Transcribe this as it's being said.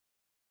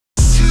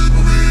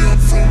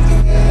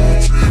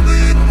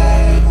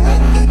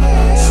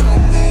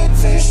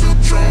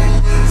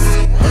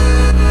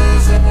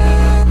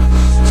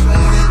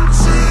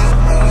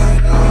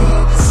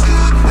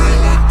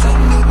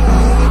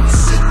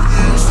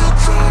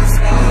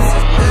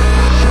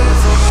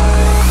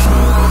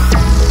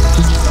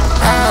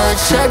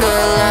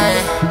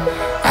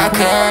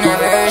could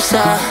never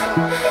stop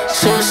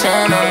視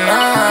線の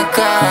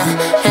中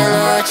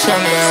広ちゃ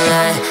未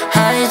来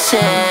High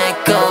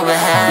tech over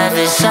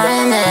heavy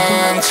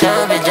silent 飛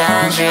び出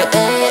る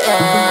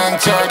AM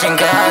超人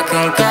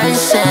格回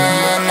線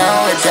No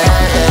without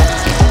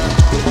it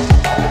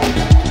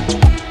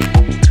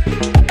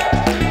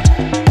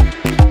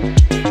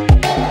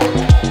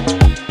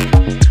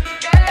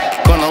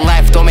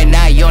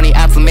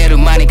集める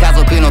間に家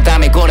族のた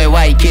めこれ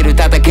は生きる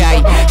戦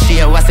い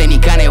幸せに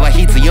金は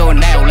必要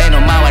ない俺の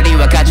周り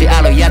は価値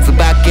あるやつ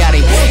ばっか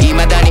り未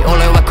だに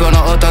俺はこの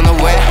音の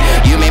上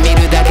夢見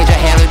るだけじゃ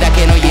減るだ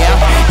けの Yeah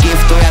ギ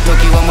フトや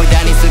時を無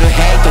駄にする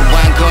ヘイト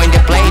ワンコインで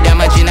プレイダ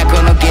マジな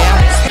このゲ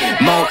ー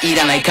ムもうい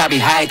らないカビ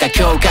生えた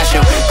教科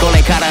書こ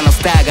れからの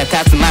スターが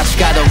立つ街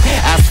角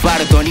アスファ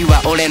ルトに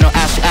は俺の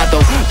足跡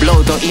ブロ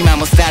ード今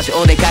もスタジ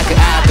オで描く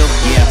アート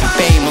Yeah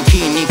ペイも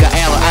金に変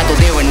えろ後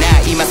では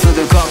ない今す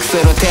ぐコックす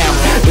るテ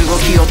ン動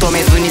きを止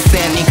めずに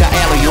線に変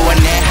えろ弱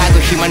音吐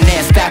く暇ね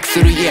スタックす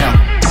るやん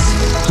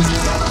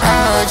I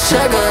would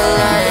check a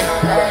light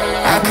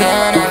I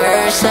could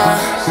never stop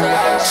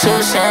視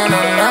線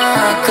の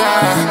中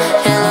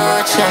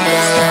広ちゃ未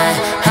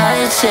来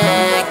High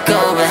tech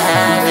over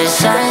heavy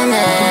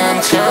silent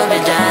飛び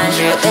出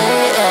る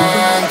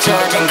AM 超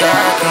人格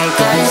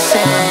回線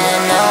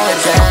No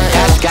without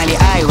確かに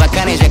愛は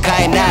金じゃ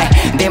買えな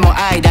いでも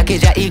愛だけ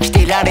じゃ生き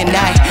てられない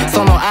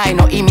その愛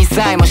の意味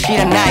さえも知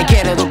らない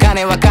けれど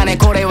金は金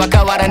これは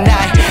変わらない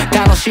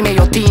楽しめ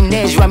よティーン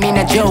エイジはみん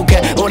なジョーカ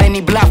ー俺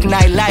にブラフ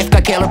ないライフ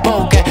かける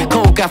ポーカー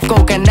効果不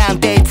効果なん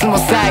ていつも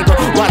最後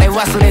我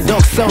忘れ独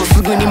走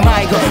すぐに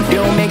迷子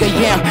両目が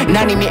言えん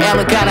何見え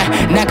るかな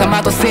仲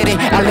間と競り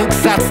歩く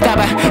札束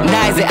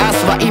ないぜ明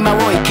日は今を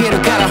生きる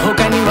から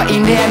他にはい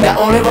ねえんだ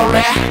俺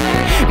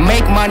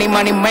Make money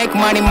money make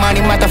money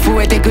money また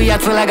増えてく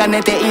奴らが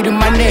寝ている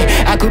マネ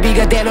あくび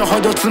が出る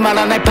ほどつま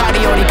らないパ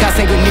リより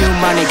稼ぐニュー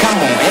マネ Come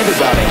on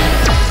everybody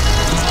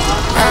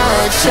I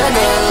would check a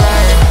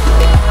light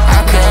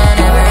I could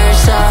never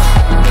stop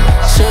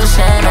視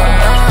線の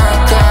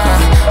中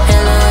広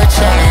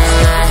ちゃ未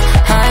来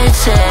High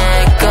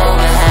tech over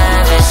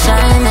heavy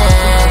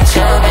silent 飛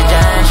び出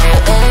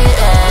る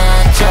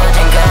AM 超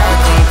人格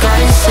回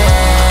線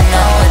No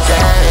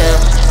without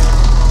you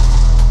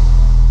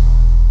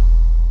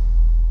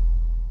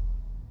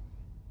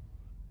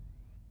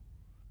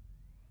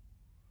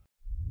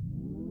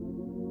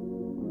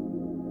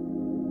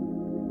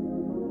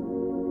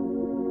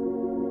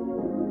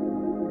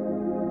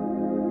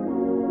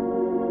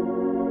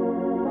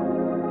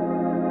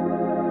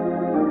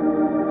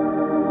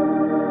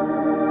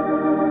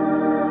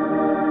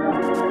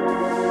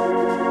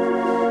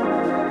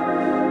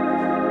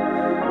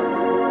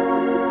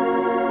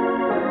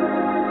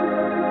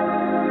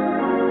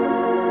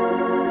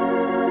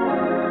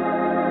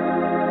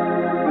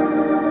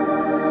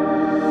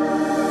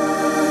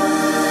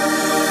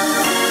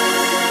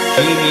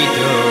君と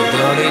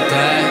踊りた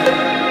い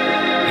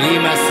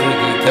今すぐ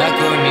過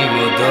去に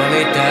戻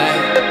りた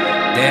い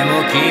でも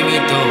君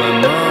とは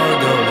戻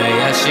れ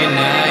やしな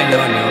いの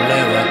に俺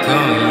は今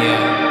夜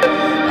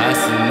明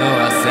日の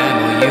朝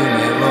も夢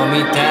を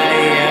見た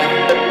いや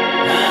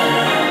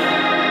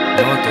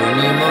元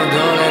に戻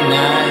れな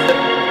い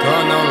こ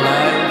のラ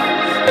イ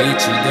フ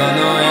一度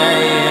の永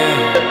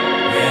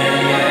遠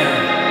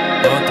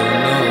音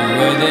の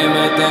上でま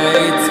た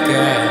いつか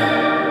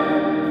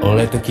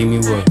俺と君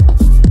は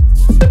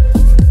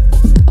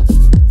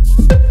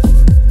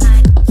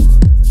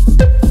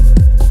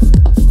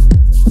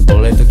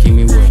俺と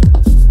君は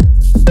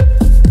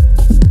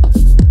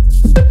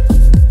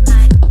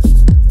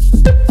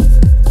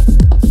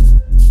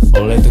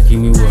俺と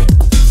君は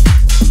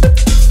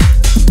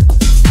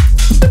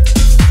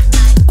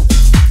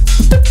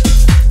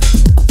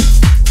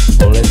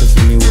俺と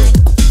君は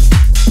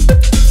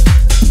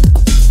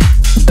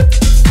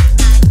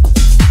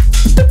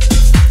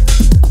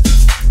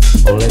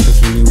俺と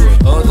君は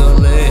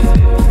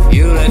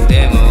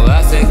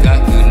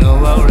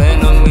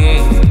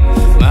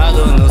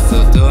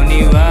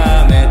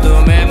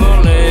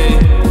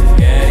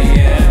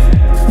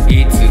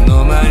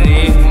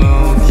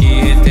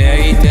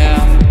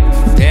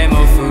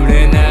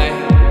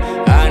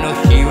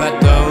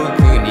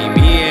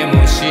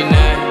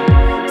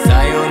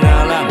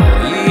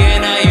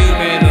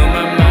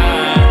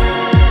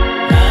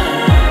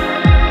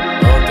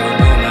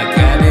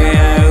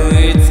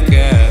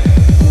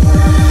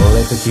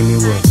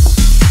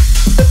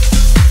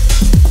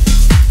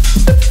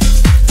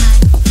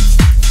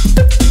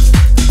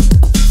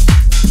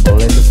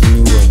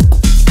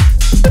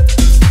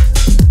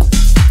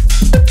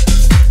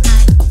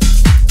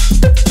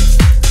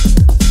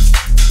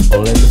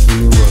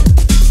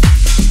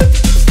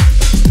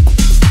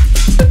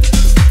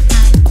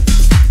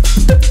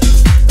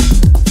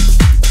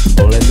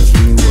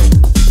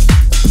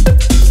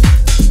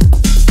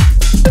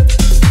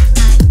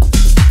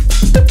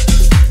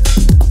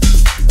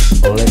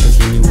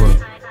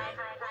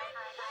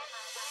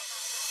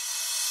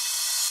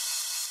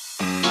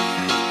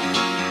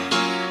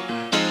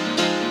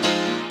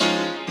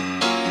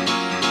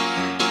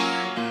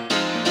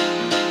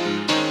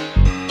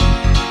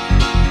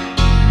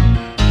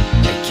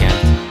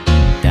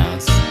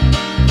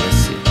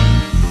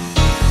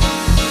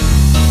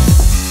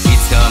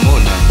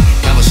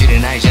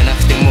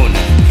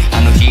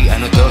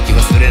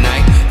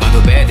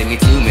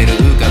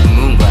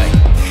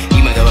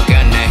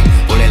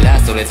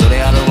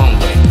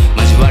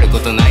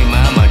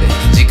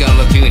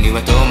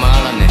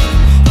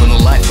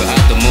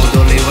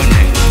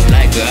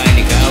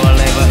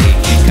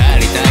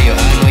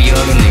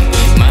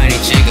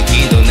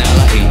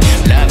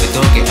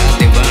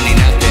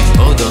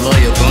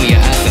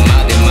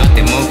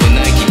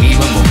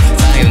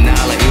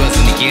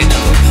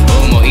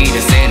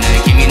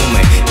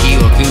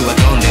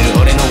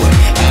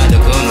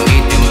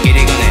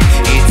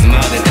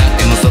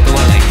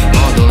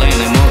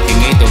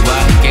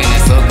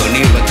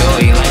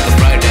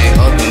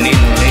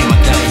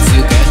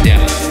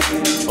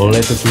俺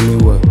と君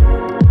は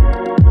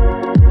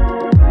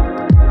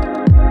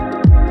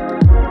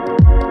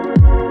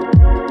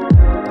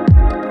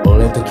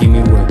俺と君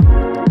は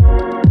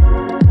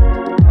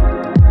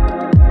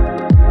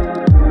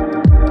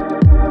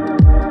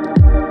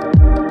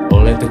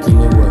俺と君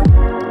は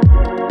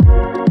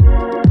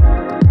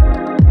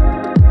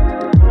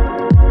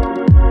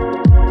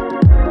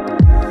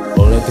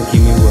俺と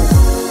君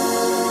は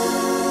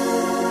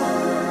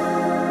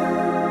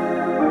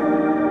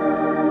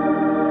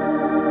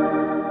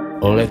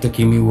俺と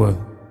君は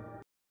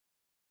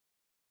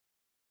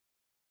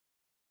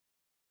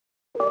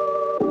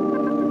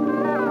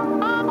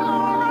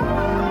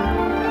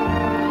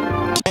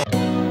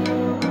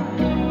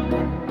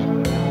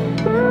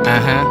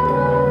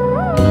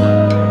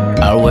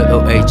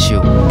RYOHU,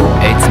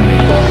 it's me,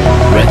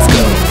 let's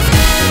go.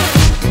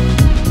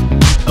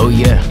 Oh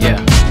yeah, yeah.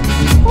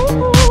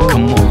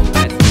 Come on,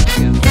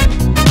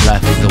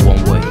 life is a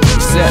one way.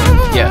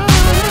 Yeah.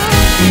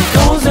 It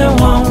goes in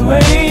one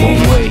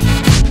way.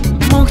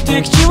 目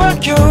的地は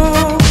今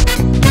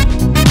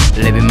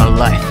日 Living my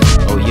life,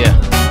 oh yeah.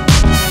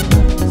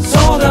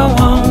 So the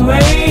one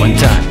way. One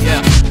time,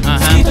 yeah.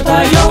 月と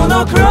太陽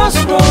の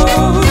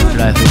crossroad.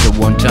 Life is a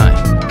one time,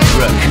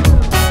 rock.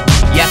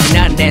 約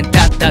何年経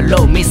った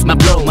ろう Miss my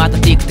blow また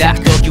ティックタッ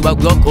ク時は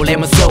動く俺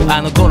もそう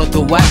あの頃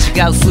とは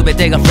違う全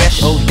てがフレッ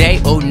シュ All day,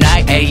 all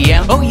night,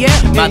 AM Oh yeah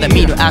まだ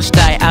見ぬ明日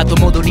へ後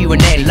戻りは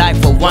ねえ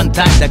Life for one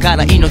time だか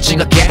ら命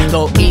がけ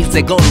遠い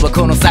ぜゴールは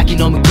この先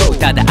の向こう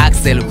ただアク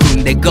セル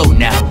踏んで Go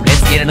now Let's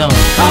get it on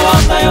変わ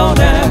ったよう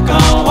で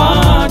変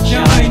わっち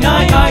ゃい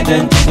ないアイ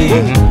デンティ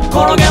ティ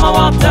転げ回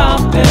った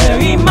っ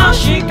て今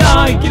し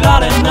か生きら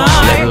れな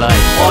い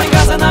折り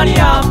重なり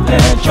合って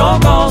超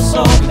高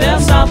速で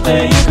去っ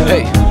て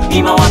ゆく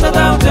今はた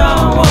だ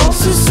歌を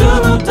進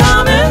む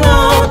ため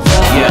の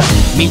歌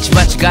道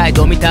間違い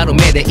ど見たる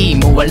目でいい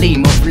も悪い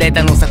も触れ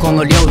たのさこ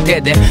の両手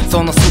で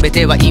その全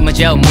ては今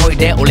じゃ思い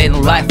出俺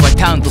のライフは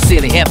タウンと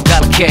シティ F か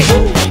ら K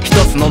一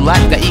つのラ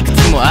イフがいく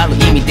つもある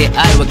意味で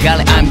愛は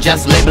彼 I'm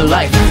just living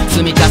life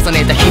積み重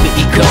ねた日々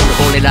イコ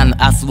ール俺らの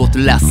明日を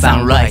照らすサ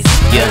ンライズ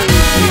Yeah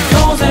It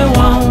goes in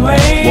one way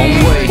One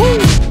way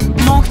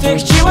目的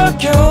地は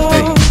今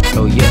日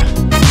Oh yeah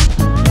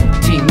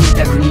ティーン見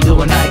たく二度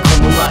はないこ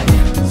のライフ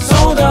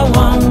So the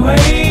one way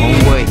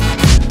One way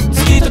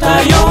月と太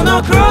陽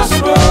の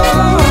crossroad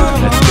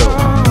Let's go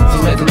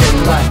それぞれ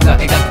のライフが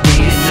描く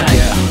見えない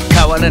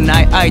変わら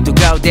ない愛と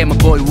顔でも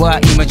ボーイは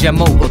今じゃ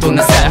もう大人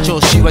さ調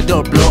子はド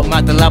ロップロー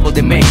またラボ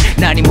でメイン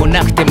何も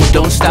なくても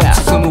Don't stop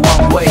進む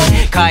one way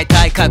変え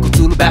たい過去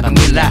するバック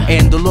ミラーエ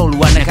ンドロール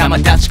は仲間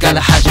たちか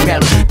ら始め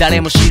る誰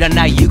も知ら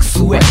ない行く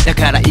末だ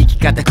から生き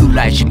方く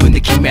らい自分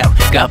で決める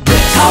God bless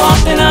変わ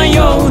ってない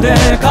ようで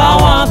変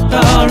わっ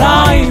た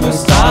ライフ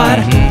スタ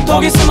イル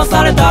研ぎ澄ま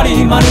された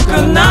り丸く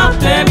なっ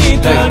てみ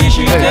たりし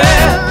て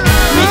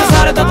満た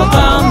された途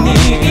端に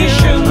一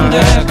瞬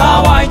で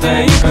乾い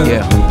てい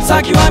く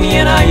先は見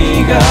えな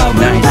いが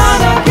歌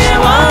だけ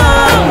は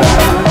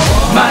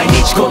毎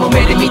日この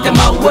目で見た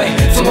My way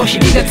その日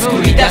々が作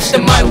り出した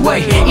My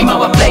way 今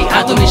はプレイ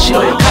後にし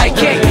ろよ会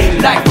計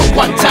Life for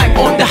one time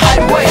on the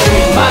highway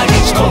毎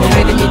日この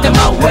目で見た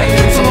My way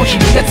その日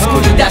々が作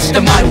り出し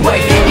た My way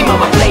今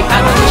はプレイ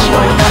後にし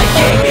ろよ会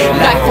計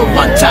Life for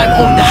one time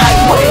on the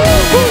highway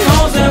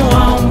Goes in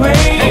one way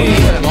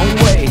One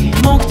way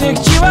目的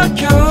地は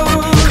今日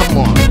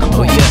Come on,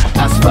 oh yeah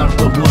アスファル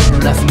トを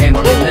濡らすメ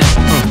モリー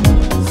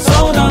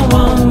So the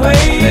one way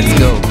Let's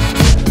go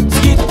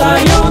月と太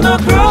陽の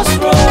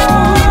crossroad Oh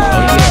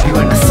yeah, you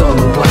are the soul of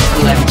what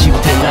life you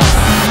tell us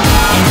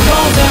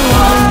Goes in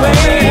one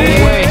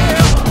way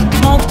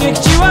目的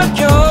地は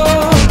今日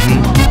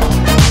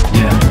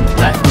Yeah,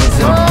 life goes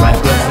on,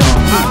 life goes on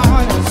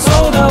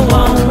So the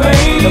one way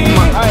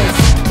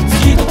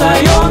月と太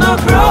陽の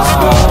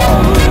crossroad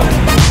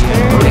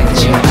俺た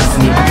ちは明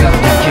日に向かう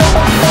だけ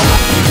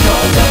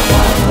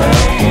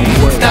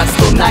二つ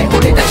とない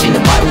俺たちの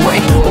My way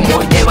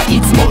思い出は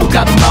いつも浮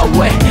かぶ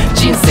My way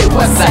人生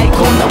は最高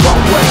な One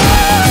way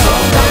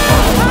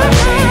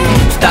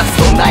二つ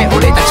とない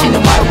俺たちの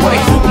My way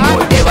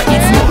思い出はい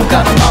つも浮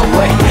かぶ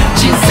My way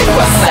人生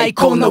は最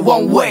高な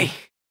One way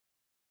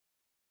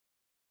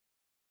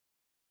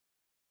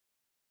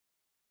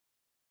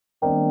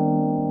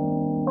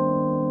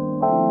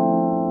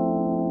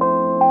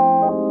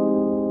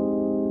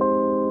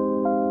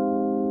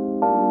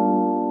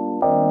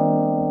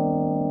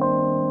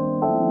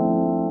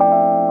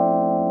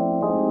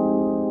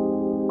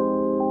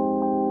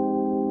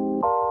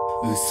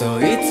嘘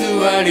偽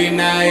り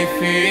ない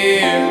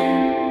Feel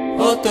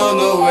音の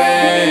上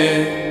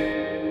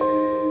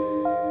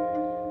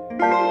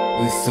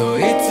嘘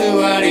偽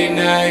り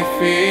ない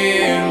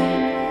Feel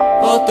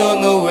音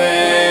の上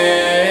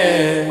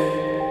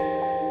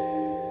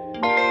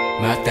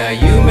また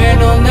夢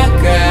の中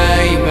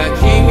今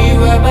君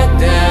はま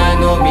た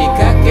飲みか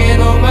け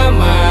のま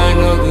ま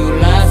のグ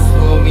ラス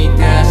を満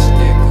たして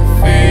く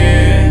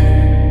Feel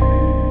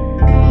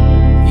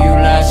揺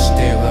らして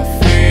は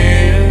Feel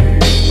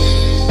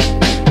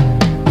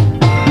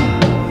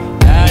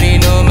あり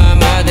のま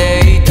まで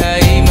いた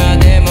今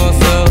でも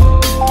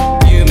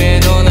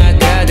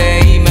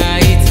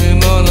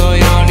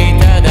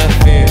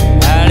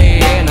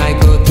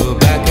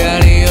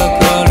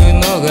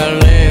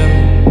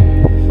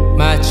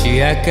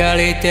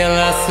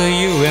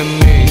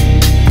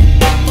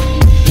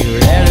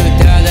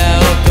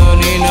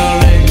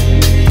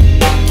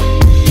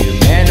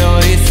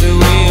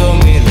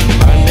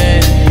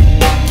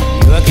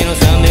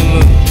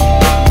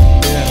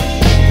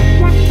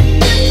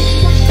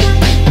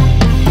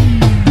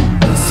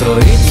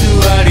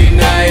り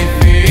ない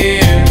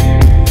Feel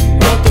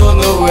音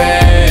の上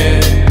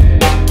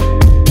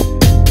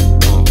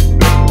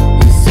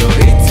嘘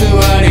偽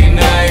り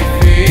ない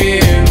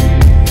Feel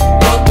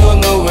音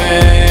の上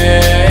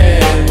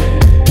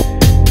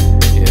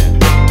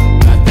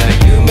また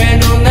夢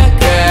の中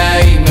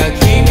今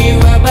君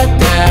はま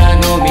た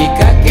飲み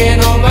かけ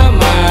のまま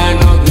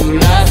のグ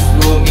ラス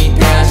を満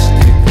たし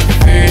てく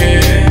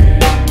Feel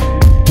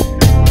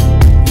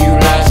揺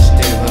らして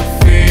は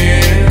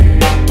Feel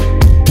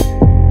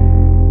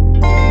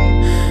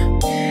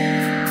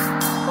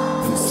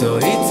嘘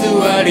偽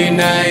り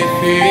ない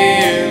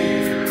Feel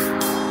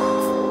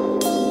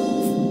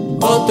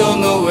音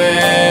の上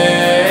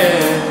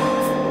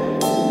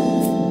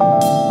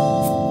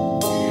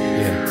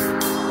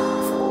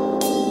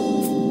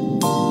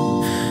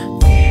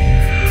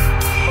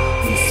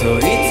嘘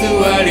偽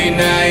り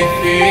ない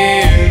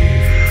Feel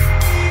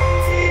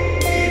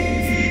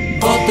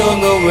音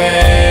の上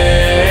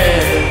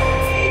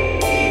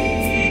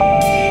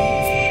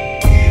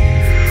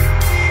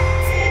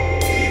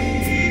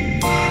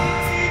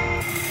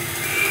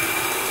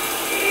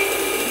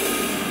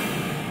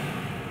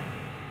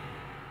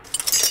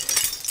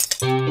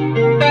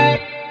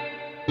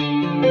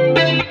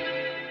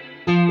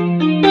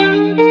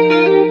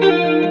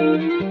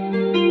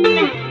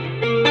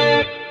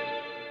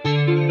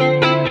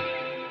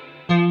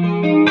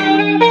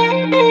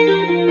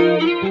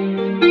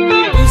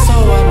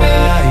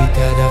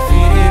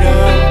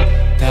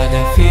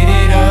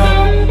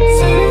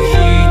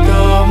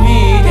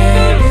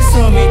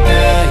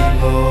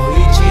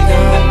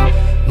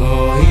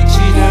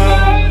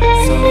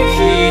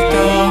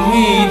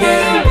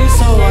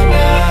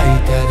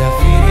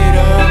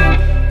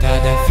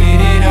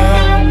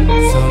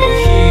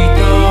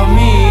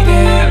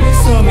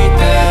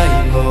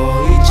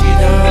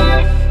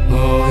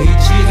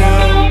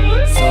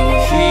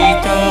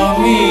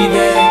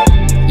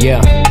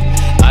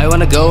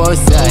Go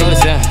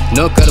outside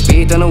乗っかる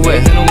ビートの上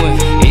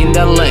In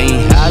the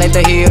lane 晴れ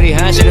た日より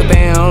走る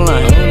ペンオン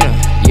ライン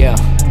Yeah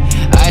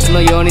アイス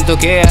のように溶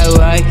け合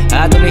う愛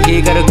後に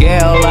光るゲ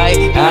オラ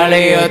イあ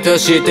れよと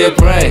して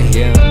Pray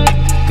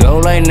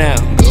Go right now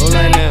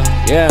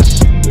Yeah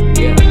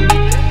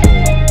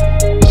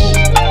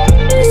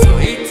嘘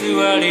偽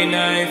り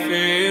ない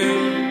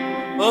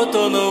Feel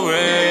音の上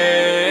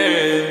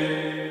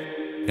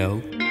No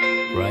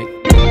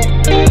Right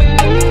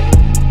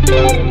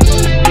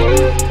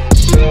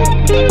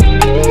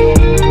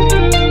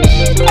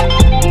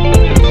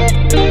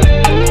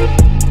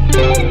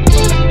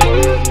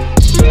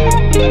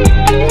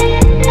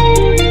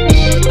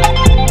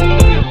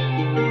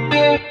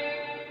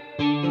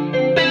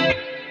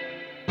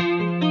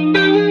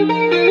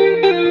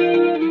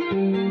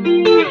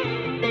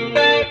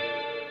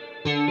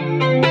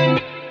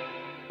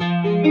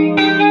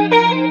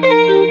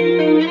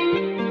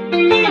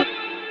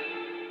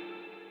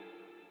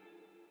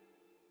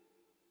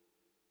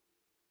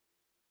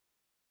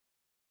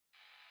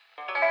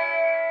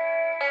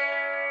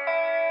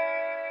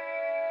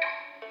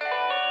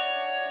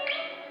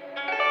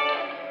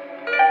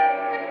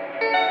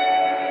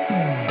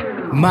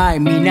前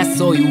みんな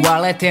そう言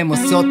われても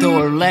外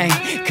はレイン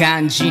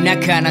肝心な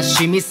悲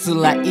しみす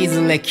らい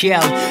ずれ消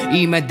える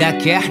今だ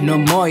けの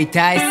思い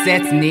大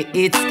切に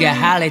いつか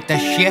晴れた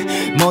日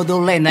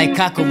戻れない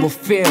過去を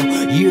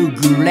Feel 夕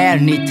暮れ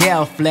に手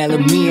を触れる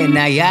見え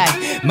ない愛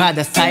ま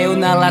ださよ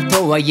なら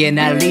とは言え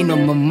ないりの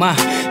まま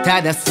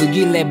ただ過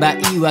ぎれば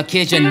いいわ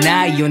けじゃ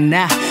ないよ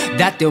な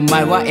だってお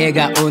前は笑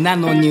顔な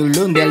のに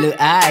潤んでる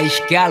愛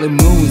光る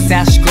ムーン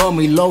差し込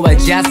む色は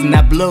ジャズ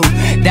なブル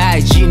ー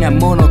大事な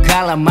もの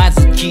からま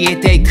ず消え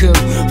ていく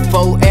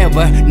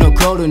Forever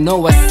残る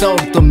のはソウ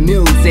ルとミ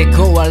ュージッ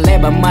ク終われ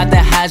ばま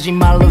た始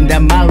まるんだ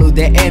まる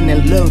でエネ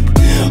ル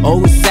ープ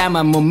王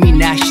様もみん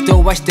な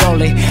人は一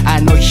人あ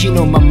の日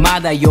のまま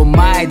だよ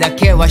前だ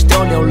けは一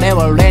人俺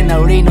は俺な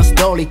りのス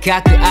トーリー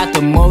書くあ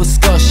ともう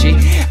少し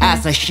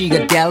朝日が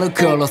出る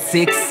頃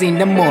6 in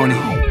the morning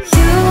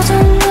You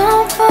don't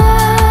know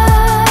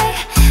why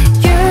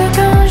You're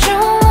gonna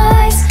show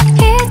eyes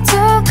人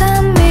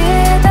が見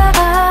た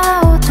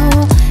青と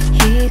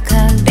光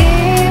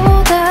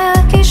を抱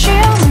きしめ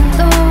と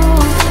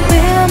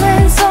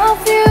Remains of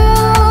you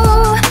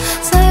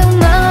さよ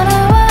なら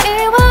は言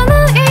わな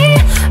い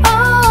Oh,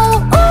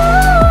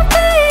 oh,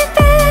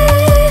 baby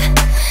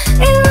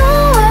色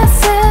あ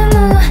せぬ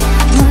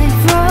My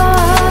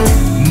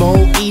bride もう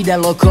いいだ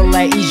ろこ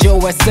れ以上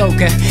はそう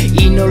か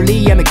祈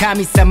りやめ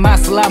神様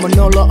すらも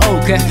呪おう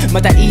か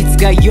またいつ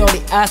かよ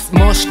り明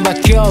日もしくは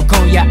今日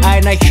今夜会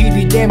えない日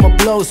々でも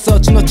ブローそっ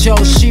ちの調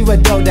子は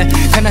どうだ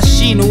悲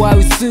しいのは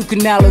薄く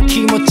なる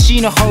気持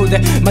ちの方だ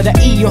まだ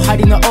いいよ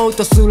針の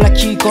音すら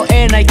聞こ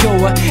えない今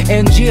日は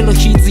演じる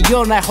必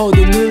要ないほど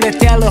濡れ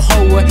てる方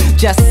は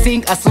Just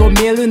think 明日を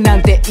見るな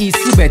んていい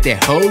全て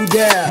Hold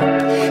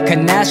up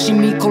悲し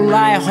みこ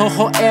らえ微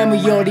笑む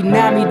より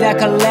涙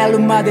枯れる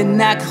まで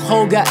泣く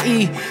方が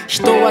いい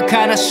人は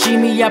悲し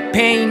みや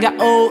ペインが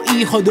多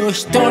いほど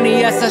人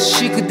に優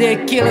しく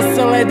できる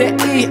それで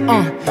いい、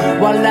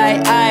笑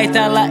い合え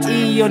たら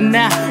いいよ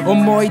な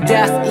思い出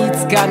すい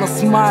つかの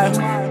スマイル。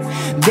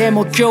で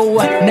も今日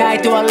は泣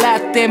いて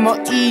笑っても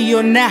いい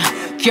よな。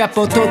キャッ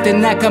プを取って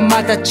仲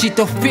間たち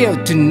と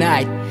feel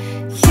tonight。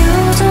 You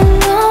don't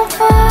know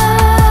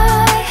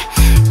why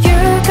you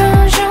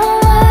close your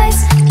eyes。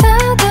 た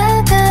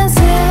だ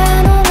風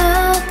の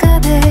中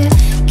で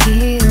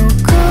記憶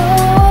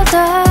をた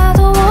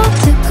どっ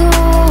てく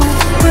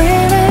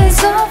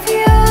Release of you。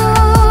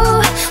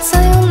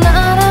 さよ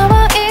なら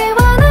は言わ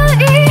ない。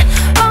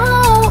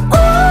 Oh, oh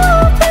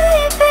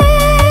baby。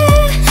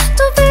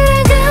 扉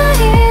が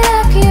開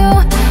くよ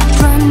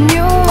Brand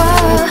new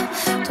world。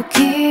 時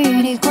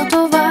に言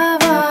葉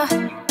は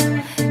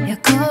役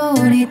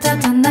に立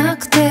たな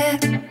くて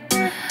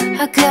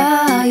歯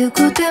がゆ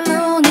くて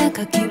胸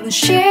かきむ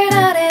し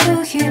られ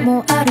る日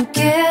もある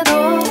け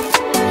ど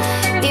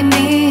意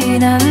味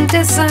なん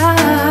てさ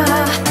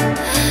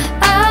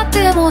あっ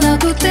てもな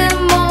くて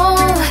も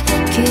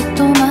きっ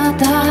とま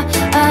た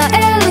会え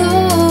る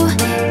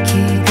気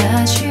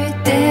がし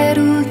て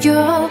る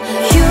よ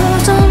You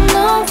don't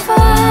know why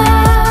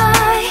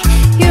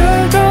you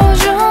close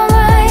your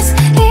eyes。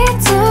 い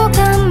つか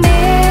見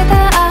た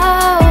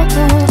青と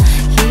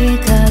光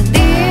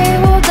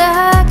を抱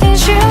き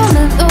しめ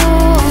る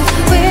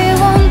We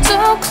want to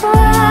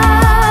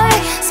cry。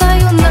 さ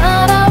よな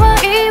らは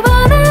言わ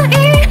ない。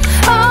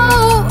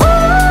 Oh, oh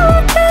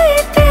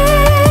baby。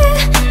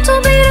 扉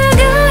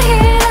が開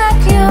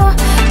くよ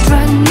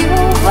Brand new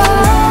world。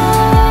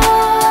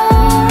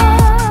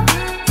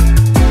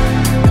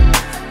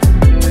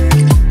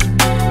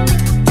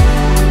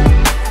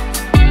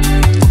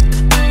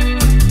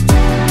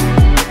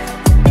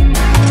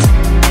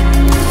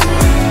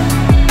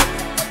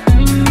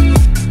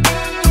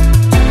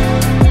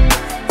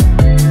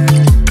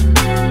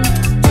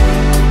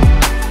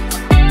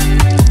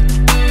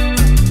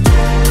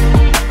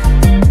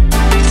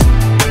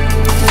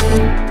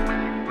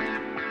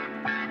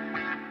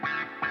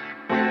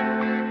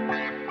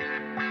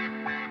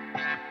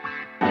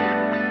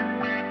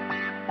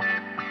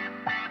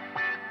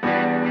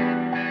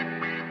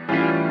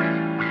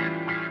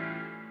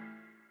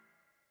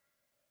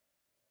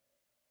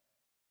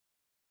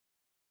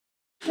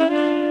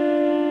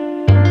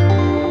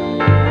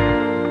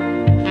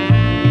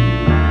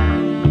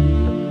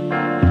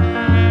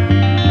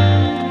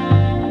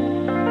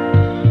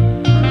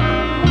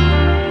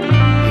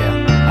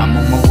 I'm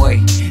on my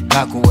way。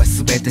 過去は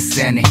全て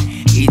背に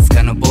いつ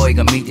かのボーイ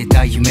が見て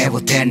た夢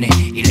を手に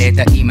入れ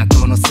た今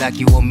この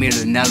先を見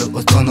るなる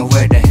音の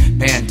上で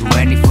ペン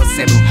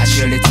 24/7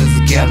 走り続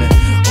ける。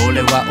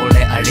俺は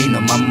俺あり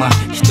のまま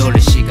一人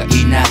しか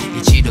いない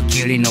一度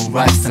きりの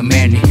ライフた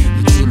めに映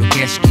る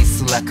景色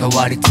すら変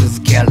わり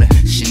続ける。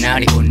シナ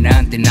リオ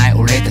なんてない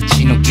俺た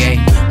ちのゲー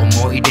ム。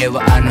思い出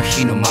はあの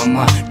日のま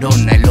まど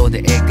んな色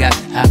で描く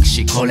拍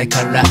手これ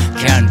から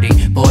キャンディ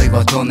ーボーイは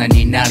大人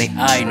になり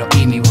愛の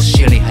意味を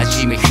知り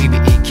始め日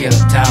々生きる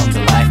Town The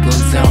life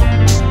goes on。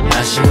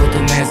 足を止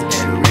めず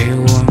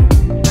Real one。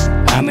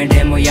 雨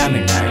でもやめ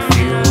ない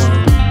Feel one。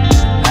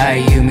 ああ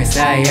いう夢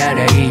さえあ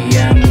りゃいい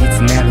や見つ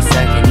める先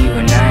には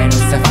ないの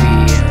サフィ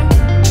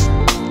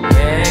ア、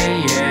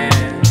yeah,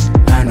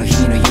 yeah。 あの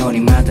日のように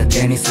また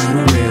手にす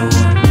る Real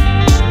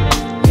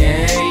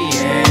one、yeah,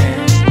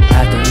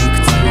 yeah。 あといく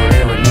つ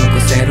俺は残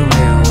せる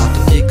Real one。 あ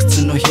といく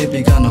つの日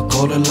々が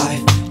残る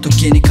Life。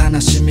 時に悲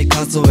しみ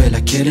数え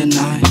らきれ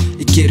ない。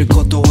生きる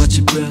ことは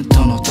自分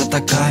との戦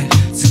い。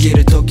過ぎ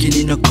る時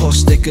に残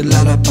してく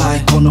ララバ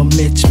イ。この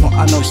道も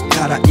あの日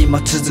から今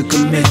続く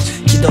道。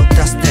気取っ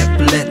たステッ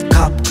プレッド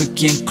カップクッ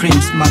キンクリー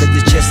ムスまる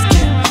でチェスゲ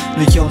ー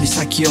ムのように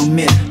先を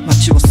見る。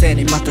街を背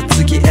にまた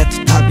次へと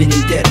旅に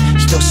出る。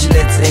人知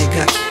れず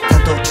描き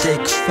辿ってい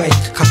くフェイト。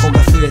過去が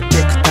増えて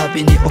いくた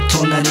びに大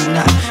人に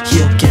なる。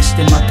火を消し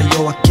てまた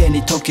夜明け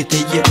に溶けて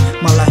ゆく。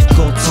My life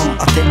goes on。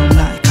 当ての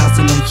ない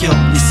風のよう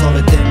にそ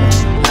れでも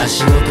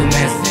足を止め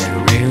ず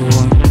Real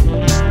one。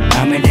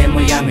 雨で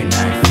もやめない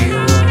Feel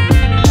one。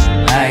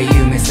 ああいう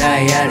夢さえ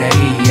ありゃい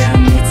いや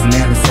見つ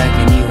める先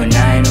には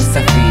ないの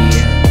サフィア、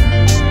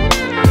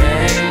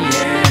yeah,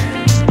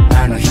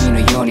 yeah。 あの日の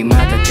ようにま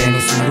た手に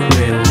する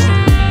Real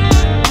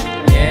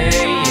one、yeah,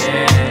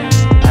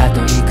 yeah。 あ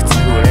といくつ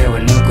俺は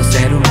残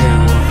せる Real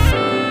one。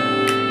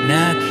 泣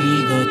き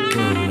言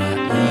は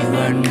言わ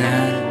な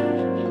い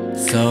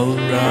So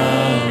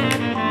wrong。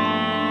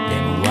 で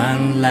も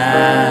One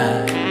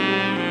life。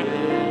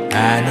 あ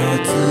の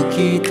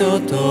月と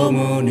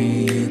共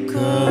に行こ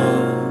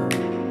う。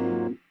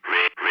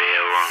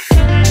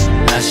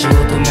足を止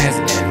め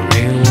ず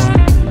Real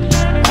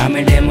one。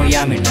 雨でも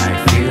やめない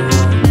Feel one。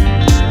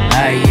 あ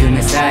あいう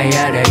夢さえ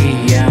ありゃい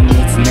いや見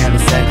つめる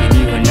先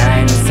にはな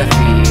いのサフ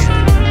ィア、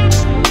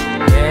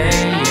yeah,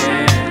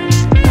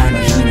 yeah。 あの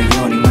日の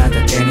ようにまた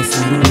手に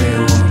する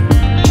Real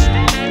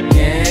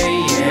one、yeah,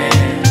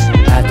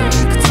 yeah。 あとい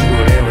くつ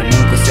俺は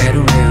残せる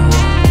Real one。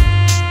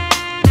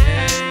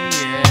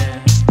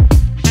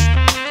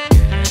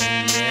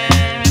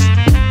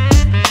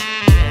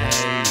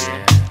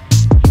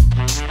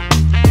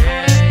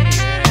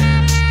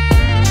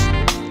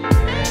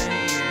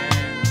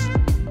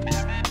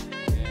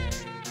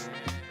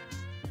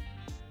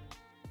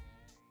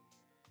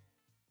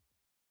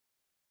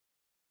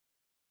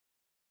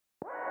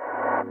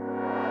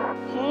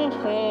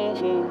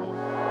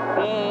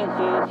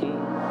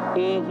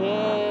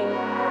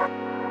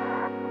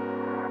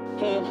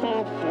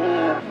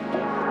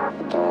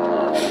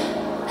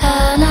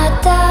あな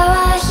た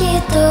は一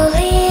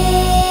人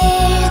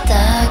だ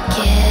け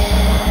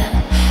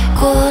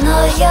この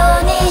世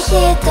に一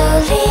人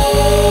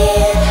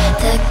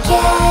だけ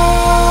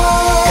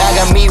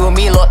鏡を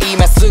見ろ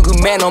今すぐ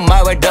目の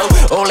前はど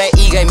う俺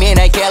以外見え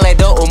ないけれ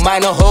どお前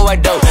の方は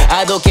どう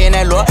あどけ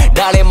ないろ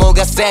誰も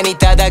が背に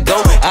ただご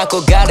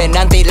憧れ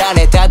なんていら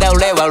ねえただ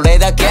俺は俺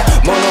だけ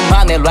モノ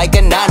マネ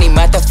like 何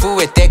また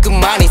増えてく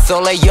間にそ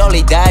れよ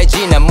り大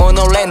事なも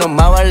の俺の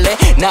周り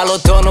ナロ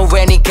トの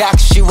上に隠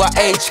しは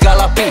H か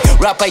ら P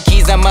ラッパ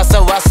ー刻ま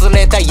さ忘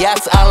れたや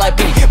つ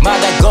RIP ま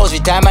だ5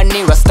時たま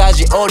にはスタ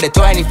ジオで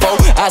24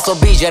遊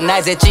びじゃな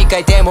いぜ近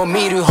いでも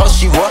見る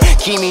星を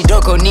君ど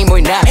こにも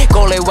いない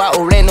これは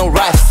俺の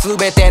ライフ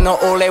全ての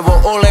俺を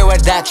俺は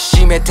抱き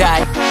しめた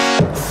い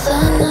そ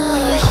の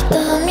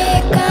瞳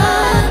が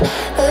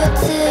映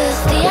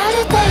してや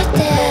れていて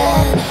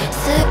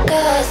少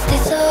し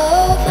そう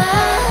は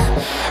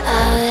会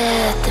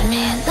えてみ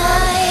な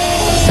い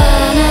あ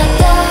な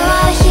たは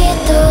一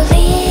人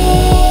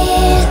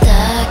だ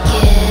け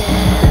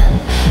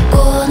こ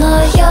の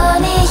世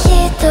に一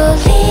人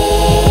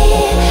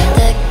だ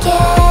け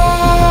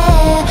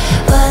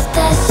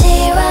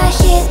私は一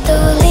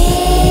人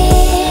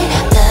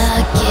だ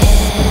け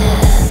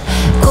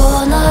こ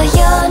の世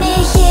に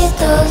一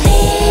人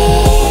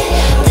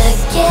だ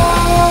け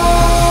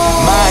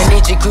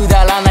毎日く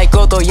だらない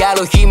ことや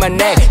る暇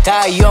ねえ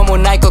太陽も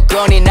ないこ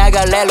こに流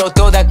れる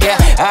音だけ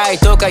愛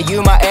とか言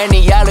う前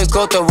にやる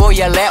ことを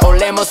やれ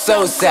俺も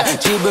そうさ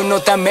自分の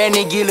ため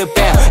に握る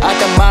ペン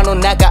頭の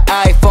中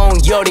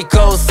iPhone より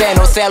高性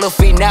能セル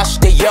フィーなし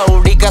でよ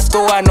リカス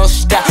トアの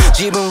下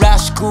自分ら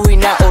しくい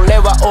な俺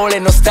は俺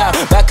のスタイ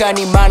ルバカ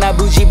に学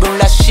ぶ自分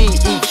らしい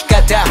生き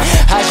方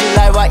恥じ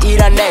らいはい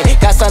らねえ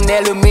重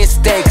ねるミ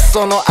ステイク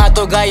その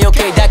後が余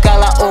計だか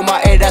らお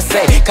前ら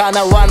せい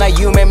叶わない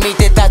夢見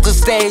て立つ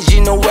ステー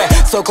ジの上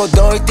そこ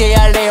どいて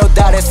やれよ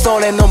誰そ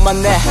れの真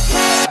似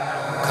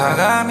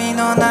鏡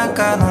の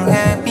中の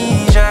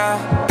蛇じゃ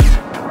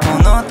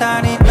物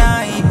足り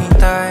ないみ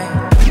たい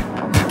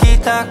生き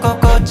た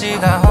心地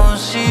が欲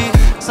しい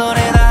そ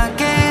れだ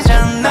けじ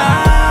ゃな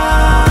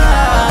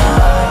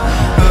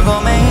いうご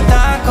めい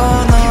たこ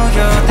の世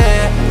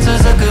で続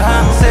く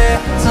反省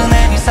常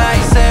に再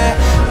生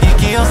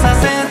息をさ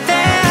せて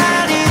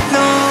ありの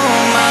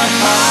ま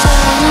まあ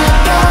な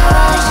たは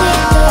一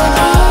人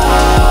だ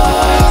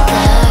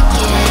け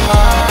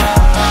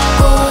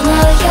この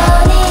世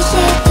に一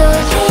人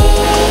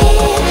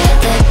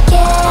だけ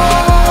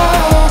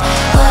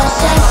私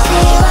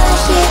は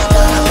一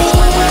人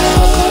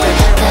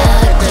だ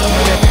け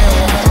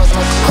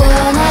こ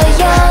の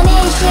世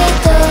に一人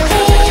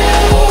だ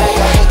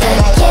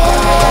け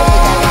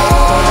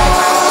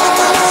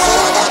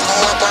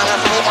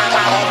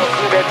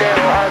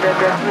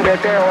全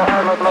てを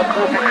あの僕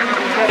怒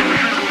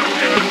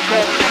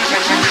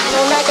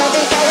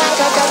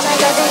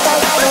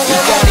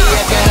り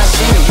や悲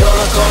しみ喜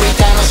び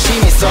楽し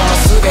みその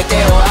全て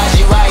を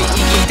味わい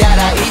生きた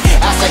らいい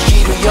朝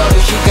昼夜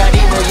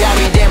光も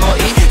闇でも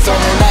いいその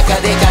中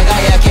で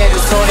輝ける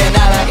それ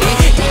ならいい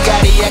怒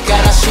りや悲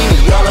し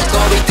み喜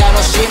び楽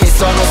しみ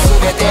その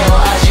全て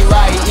を味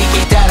わい生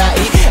きたら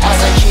いい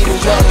朝昼夜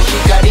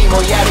光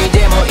も闇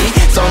でもいい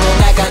その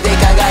中で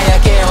輝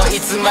けよい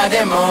つま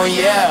でも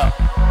yeah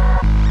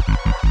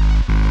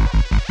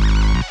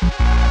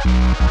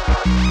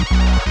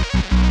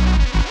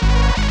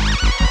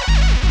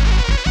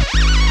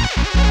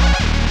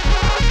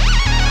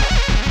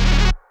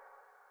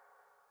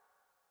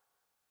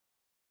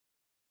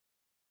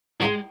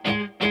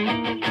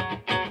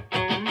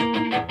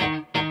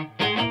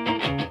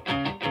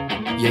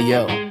Yo,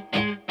 yo,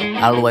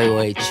 I'll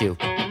wait you.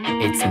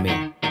 It's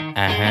me.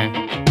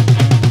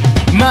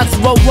 まず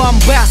はワン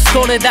バス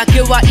それだ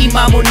けは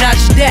今もな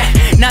しで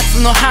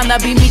夏の花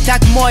火見た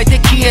く燃えて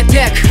消え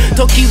てく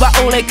時は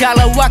俺か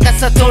ら若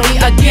さ取り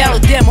上げる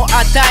でも与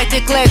え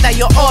てくれた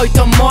よ多い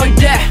と思い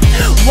出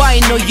ワイ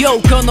ンのよ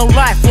うこの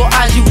ライフを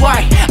味わ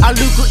い歩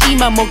く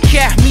今も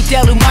ケア見て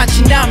る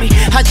街並み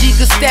弾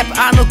くステップ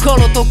あの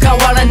頃と変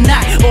わら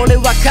ない俺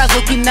は家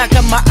族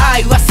仲間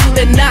愛忘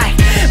れない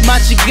間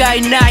違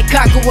いない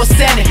覚悟を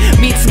せね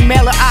見つめ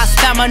る明日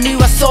たまに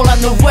は空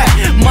の上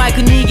マイ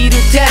ク握る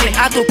手に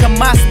あとか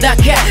ますだ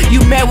け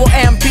夢を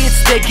鉛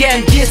筆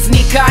で現実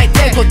に変え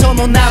てこと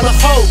のなる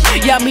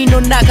方闇の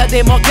中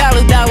でもわか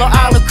るだろ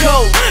う歩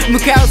こう向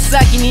かう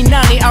先に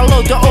何あろ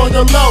うと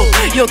踊ろう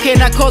余計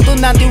なこと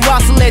なんて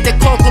忘れて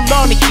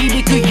心に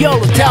響く夜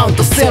タウン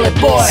とセレ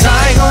ボーイ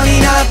最後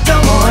になっ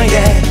た思い出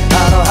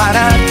あの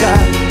花が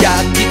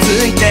焼き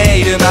付い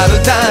ているま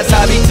ぶた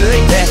錆びつ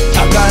いて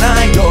開か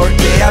ないドア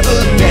手破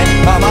って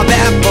ママベ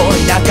ッボー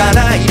イ泣か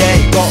ない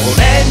でオ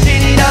レンジ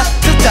になっ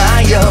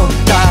た太陽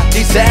大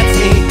切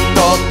に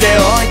取って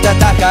おいた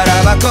宝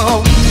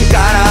箱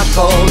空っ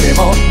ぽで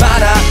もま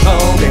だの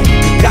で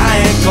控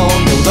え込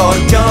んで踊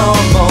る今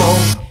日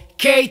も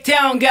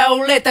K-Town が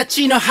俺た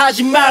ちの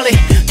始まり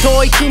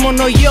遠い雲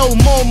のよう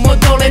もう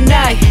戻れ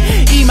ない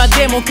今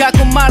でも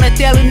囲まれ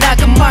てる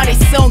仲間に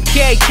尊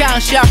敬感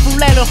謝溢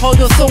れるほ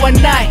どそうは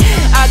ない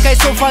赤い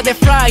ソファで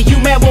フライ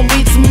夢を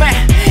見つめ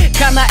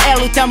叶え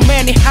るた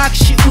めに拍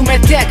手埋め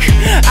てく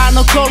あ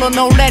の頃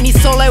の俺に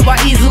それは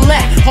いずれ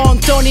本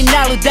当に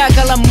なるだ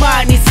から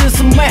前に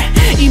進め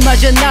今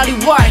じゃなり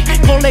わい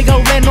これが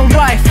俺の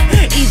ライフ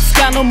いつ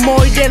かの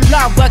思い出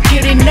ラブはき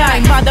りな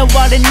いまだ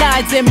割れな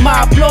いぜ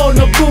マーブロー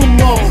の分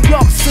もロ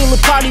ックする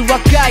パリ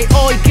若い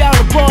追いガ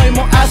ルボーイ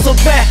も遊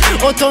べ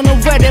音の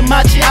上で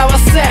待ち合わ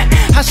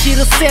せ走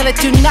るセレ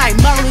トゥナイ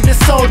まるで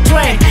ソウルト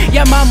レイン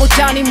山も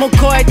谷も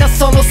越えた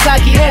その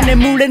先へ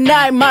眠れ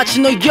ない街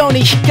のよう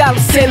に光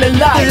るセレ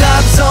ライ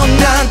ラブソン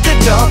グなんて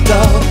ちょっと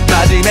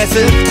真面目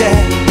すぎ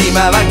て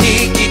今は聴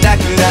きた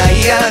くな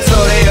いやそ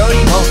れより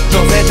も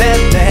乗せて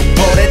って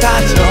俺た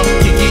ちの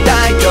聴き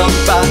たい曲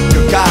ばっ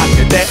かか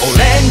けてオ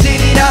レンジ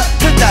になっ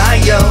た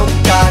太陽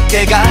か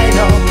けがえ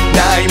の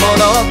ないも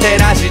のを照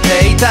らし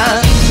ていた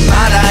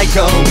まだ行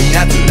こうみん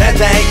な連れ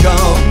て行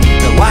こう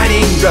The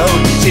Winding Road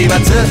道は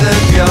続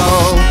くよ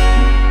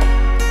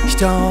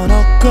人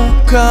の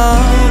心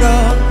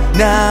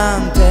な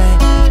んて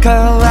変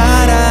わ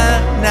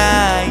ら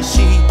ない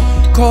し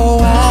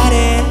壊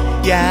れ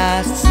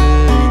やすい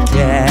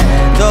け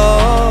ど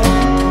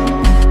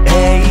永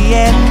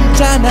遠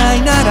じゃな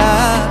いな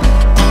ら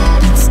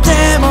いつ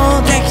で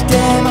もできて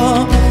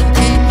も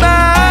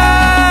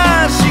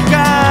今し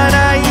か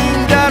ない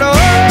んだろう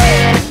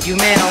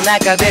夢の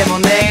中でも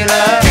ネイル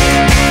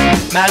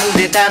まる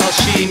で楽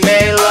しい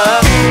メール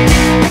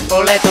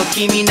俺と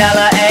君な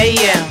ら永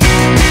遠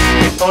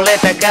折れ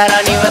たか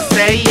らには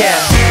Say yeah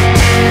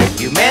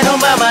夢の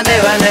ままで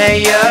はね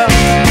えよ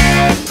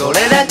こ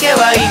れだけ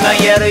は今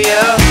やるよ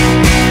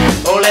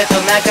俺と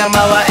仲間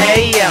は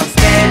永遠ス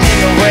テージ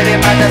の上で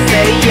また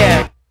Say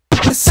yeah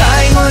最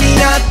後に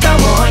なった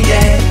思い出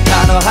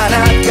あの花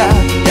が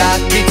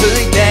焼き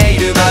付いてい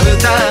るまぶ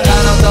たあ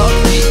の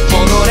時戻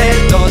れ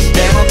るとし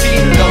てもき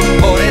っと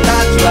俺た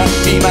ちは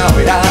今を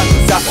選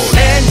ぶさオ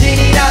レンジ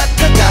になっ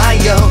た太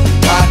陽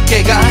か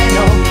けがえ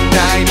の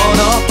ないも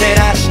のを照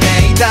らして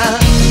いた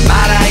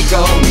まだ行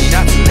こうみん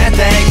な連れ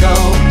て行こ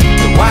う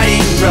The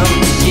Winding Road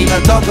次は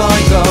どこ行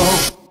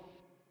こう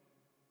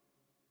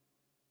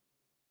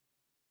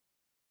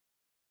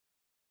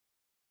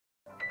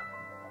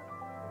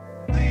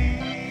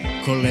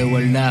これは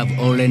ラ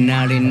ブ俺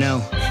なり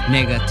の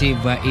ネガテ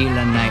ィブはい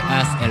らない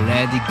Us and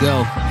let it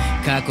go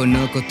過去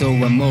のこと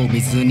はもう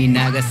水に流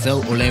そ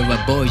う俺は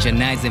ボーイじゃ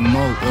ないぜも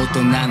う大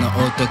人の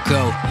男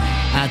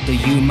あっと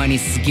いう間に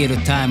過ぎる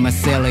タイムは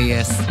セリ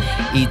アス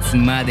いつ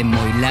までも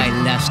イラ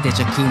イラして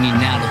弱に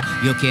なる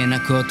余計な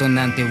こと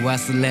なんて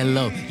忘れ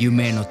ろ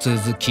夢の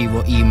続き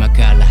を今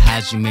から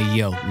始め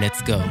よう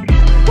Let's go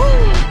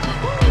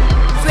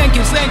Thank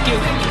you, thank you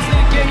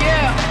Yeah,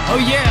 yeah Oh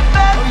yeah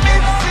Oh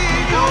yeah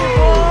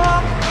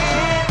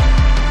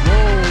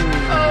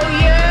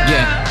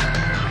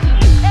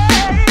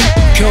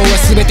今日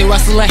は全て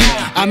忘れ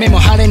雨も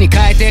晴れに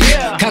変えて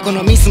過去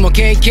のミスも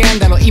経験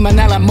だろ今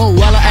ならもう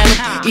笑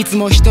えるいつ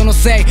も人の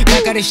せい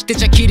ばかりして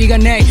ちゃキリが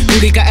ねえ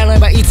振り返れ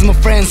ばいつも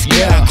Friends、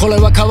yeah、これ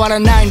は変わら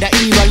ないんだい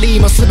い悪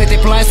いも全て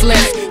プライスレ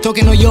ス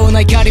時計のよう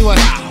な怒りは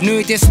抜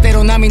いて捨て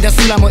ろ涙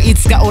すらもい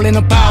つか俺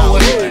のパワ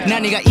ー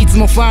何がいつ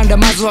もファンだ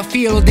まずはフ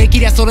ィールで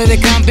きりゃそれで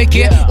完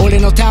璧俺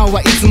のターン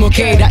はいつも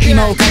K だ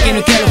今を駆け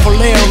抜ける For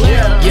real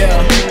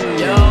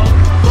Yeah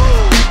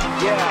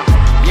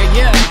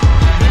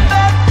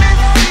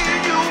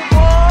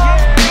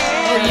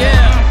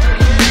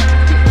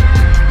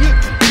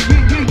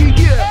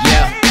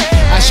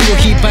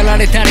引っ張ら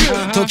れたり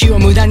時を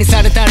無駄に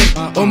されたり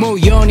思う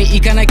ように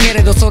いかないけ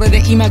れどそれ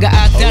で今が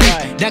あった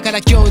りだから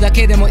今日だ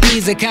けでもい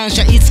いぜ感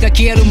謝いつか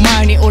消える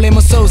前に俺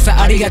もそう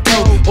さありがと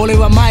う俺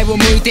は前を向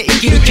いて生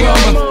きる今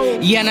日も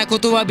嫌なこ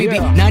とはビビ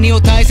何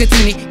を大切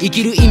に生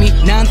きる意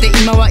味なんて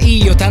今はい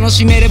いよ楽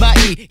しめれば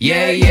いい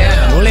Yeah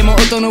yeah 俺も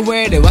音の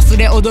上で忘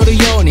れ踊る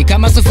ようにか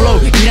ますフロ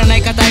ーいらな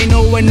い硬い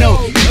No way no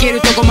いけ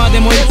るとこまで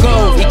も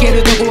行こういけ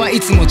るとこはい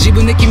つも自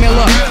分で決めろ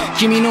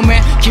君の目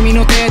君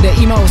の手で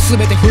今を全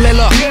て触れ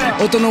ろ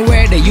音の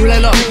上で揺れ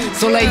ろ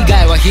それ以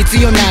外は必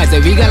要ないぜ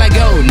We gotta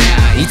go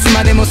now いつ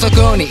までもそ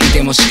こにい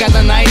ても仕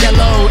方ないだ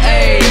ろう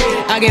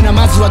上げな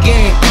まずはゲ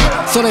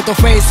ームそれと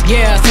フェイス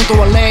Yeah 外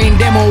はレイン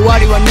でも終わ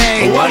りは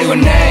ね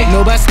え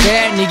伸ばす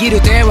手握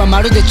る手は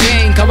まるでチ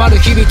ェーン変わる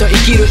日々と生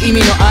きる意味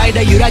の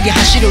間揺らぎ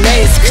走るレ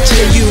ース口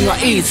で言うのは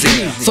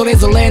easy それ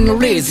ぞれの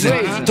リズ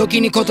ム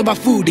時に言葉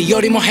フーリーよ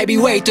りもヘビー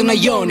ウェイトな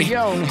ように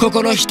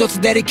心一つ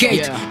デリ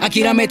ケート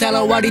諦めた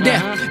ら終わりで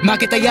負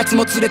けたやつ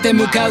も連れて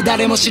向かう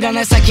誰も知ら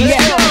ない先へ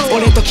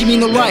俺と君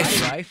のライ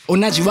フ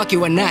同じわけ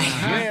はない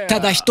た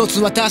だ一つ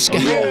は確か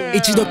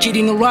一度き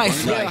りのライ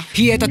フ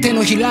冷えた手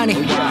のひらに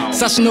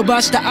差し伸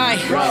ばした愛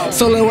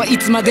それはい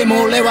つまで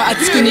も俺は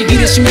熱く握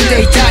りしめ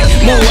ていた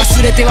いもう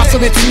忘れて遊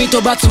べ罪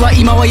と罰は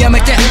今はやめ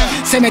て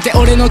せめて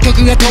俺の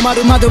曲が止ま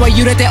るまでは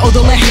揺れて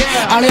踊れ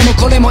あれも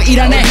これもい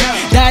らね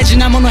え大事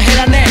なもの減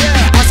らね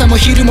え朝も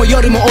昼も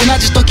夜も同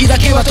じ時だ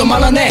けは止ま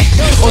らね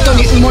え音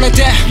に埋もれ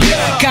て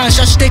感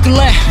謝してくれ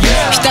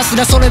ひたす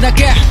らそれだ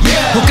け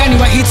他に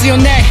は必要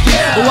ない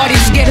終わり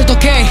告げる時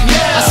計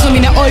明日み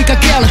んな追いか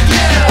ける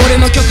俺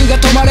の曲が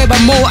止まれば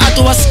もうあ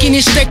とは好きに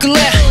してくれ、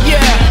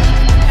yeah